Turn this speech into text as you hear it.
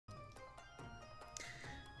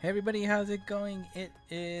Hey everybody, how's it going? It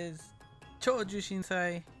is超獣神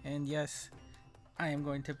祭, and yes, I am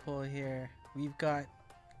going to pull here. We've got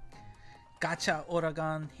Gacha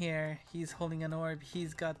Oragon here. He's holding an orb.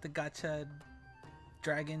 He's got the Gacha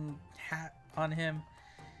dragon hat on him.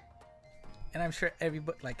 And I'm sure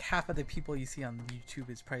everybody, like half of the people you see on YouTube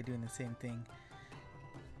is probably doing the same thing.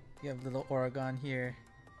 You have little Oragon here.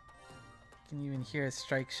 You can even hear a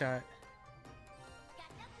strike shot.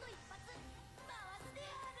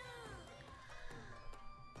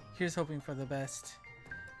 Here's hoping for the best.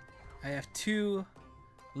 I have two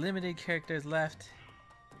limited characters left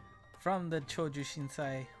from the超獣神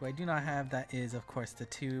祭who I do not have. That is, of course, the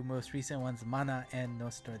two most recent ones, Mana and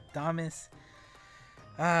Nostradamus.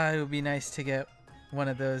 It would be nice to get one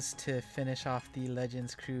of those to finish off the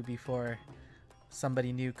Legends crew before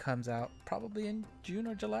somebody new comes out, probably in June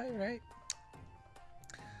or July, right?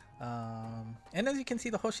 And as you can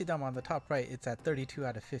see, the Hoshidama on the top right, it's at 32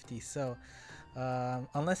 out of 50. So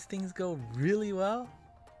unless things go really well,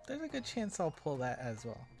 there's a good chance I'll pull that as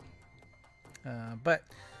well. But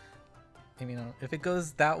you know, if it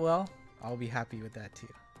goes that well, I'll be happy with that too.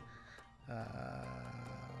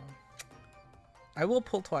 I will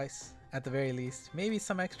pull twice at the very least, maybe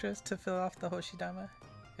some extras to fill off the Hoshidama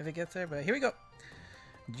if it gets there. But here we go.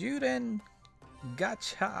 Juden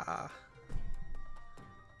Gacha.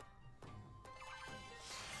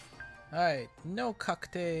 Alright, no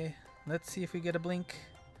Kakte. Let's see if we get a blink.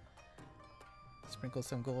 Sprinkle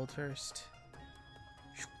some gold first.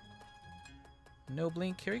 No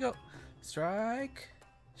blink. Here we go. Strike.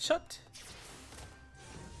 Shot.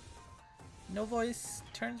 No voice.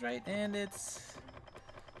 Turns right and it's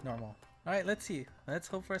normal. Alright, let's see. Let's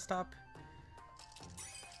hope for a stop.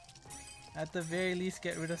 At the very least,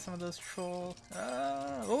 get rid of some of those troll.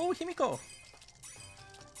 Oh, Himiko!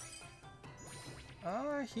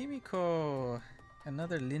 Ah, Himiko.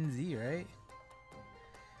 Another Lindsay, right?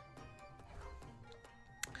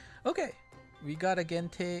 Okay, we got a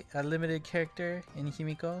Gente, a limited character in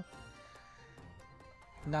Himiko.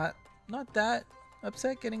 Not that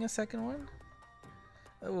upset getting a second one.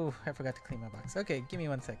 Oh, I forgot to clean my box. Okay, give me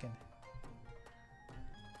 1 second.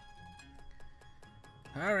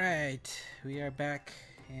 Alright, we are back.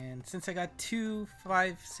 And since I got 2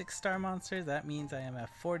 5, 6 star monsters, that means I am at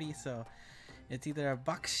 40. So it's either a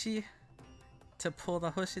Bakshi to pull the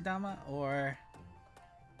Hoshidama or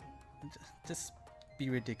just be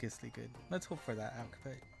ridiculously good. Let's hope for that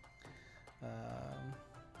output.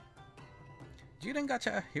 Juden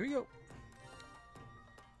Gacha, here we go.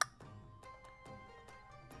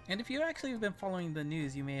 And if you actually have been following the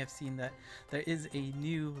news, you may have seen that there is a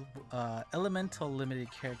new elemental limited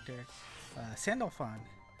character, Sandalphon,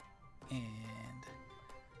 and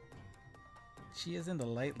she is in the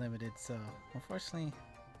light limited, so unfortunately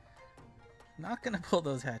not gonna pull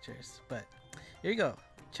those hatchers. But here you go.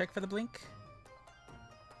 Check for the blink.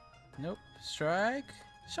 Nope. Strike.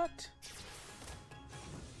 Shot.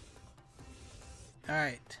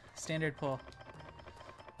 Alright, standard pull.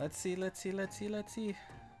 Let's see.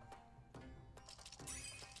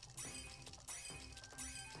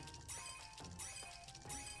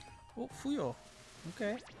 Oh, Fuyo.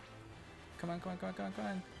 Okay. Come on.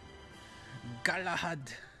 Galahad.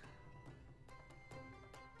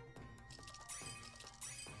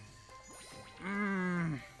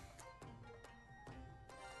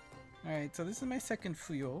 Alright, so this is my second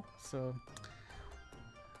Fuyo, so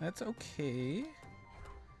that's okay.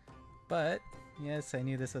 But yes, I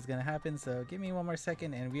knew this was gonna happen, so give me 1 more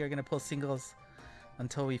second and we are gonna pull singles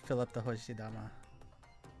until we fill up the Hoshidama.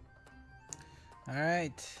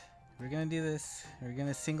 Alright, we're gonna do this. We're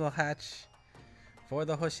gonna single hatch for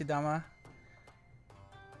the Hoshidama.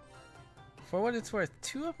 For what it's worth,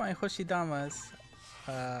 2 of my Hoshidamas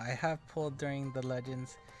I have pulled during the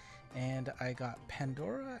Legends, and I got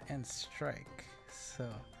Pandora and Strike, so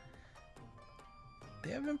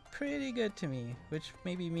they have been pretty good to me, which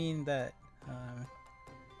maybe mean that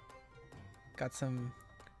got some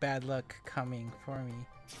bad luck coming for me.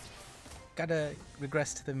 Gotta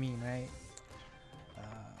regress to the mean, right?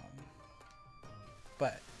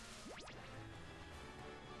 But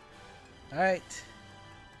alright,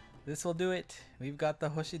 this will do it. We've got the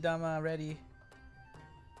Hoshidama ready.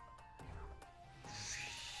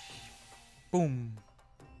 Boom.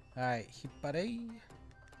 Alright, Hippare.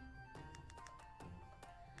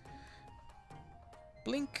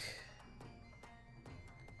 Blink.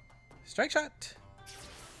 Strike shot.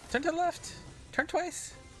 Turn to the left. Turn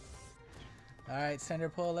twice. Alright,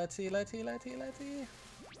 standard pull. Let's see.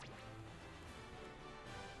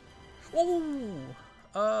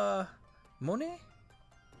 Oh! Monet?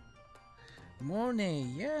 Monet,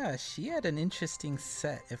 yeah, she had an interesting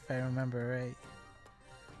set if I remember right.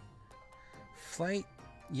 Flight,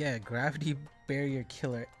 yeah, gravity barrier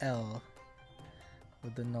killer L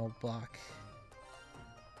with the null block.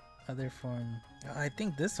 Other form, I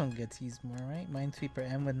think this one gets used more, right? Minesweeper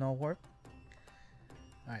M with null warp.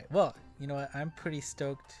 Alright, well, you know what? I'm pretty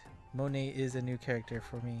stoked. Monet is a new character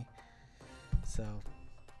for me. So,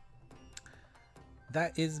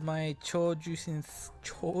 that is my Choujushin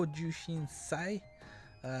Sai.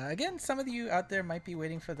 Again, some of you out there might be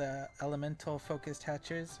waiting for the elemental focused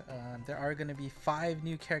hatchers. There are going to be 5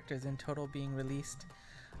 new characters in total being released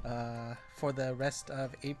for the rest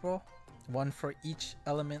of April. 1 for each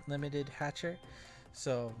element limited hatcher.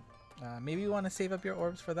 So maybe you want to save up your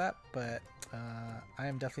orbs for that, but I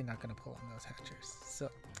am definitely not going to pull on those hatchers. So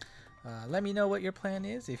let me know what your plan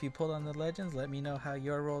is. If you pulled on the legends, let me know how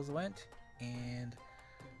your rolls went. And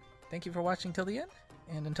thank you for watching till the end.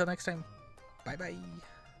 And until next time, bye bye.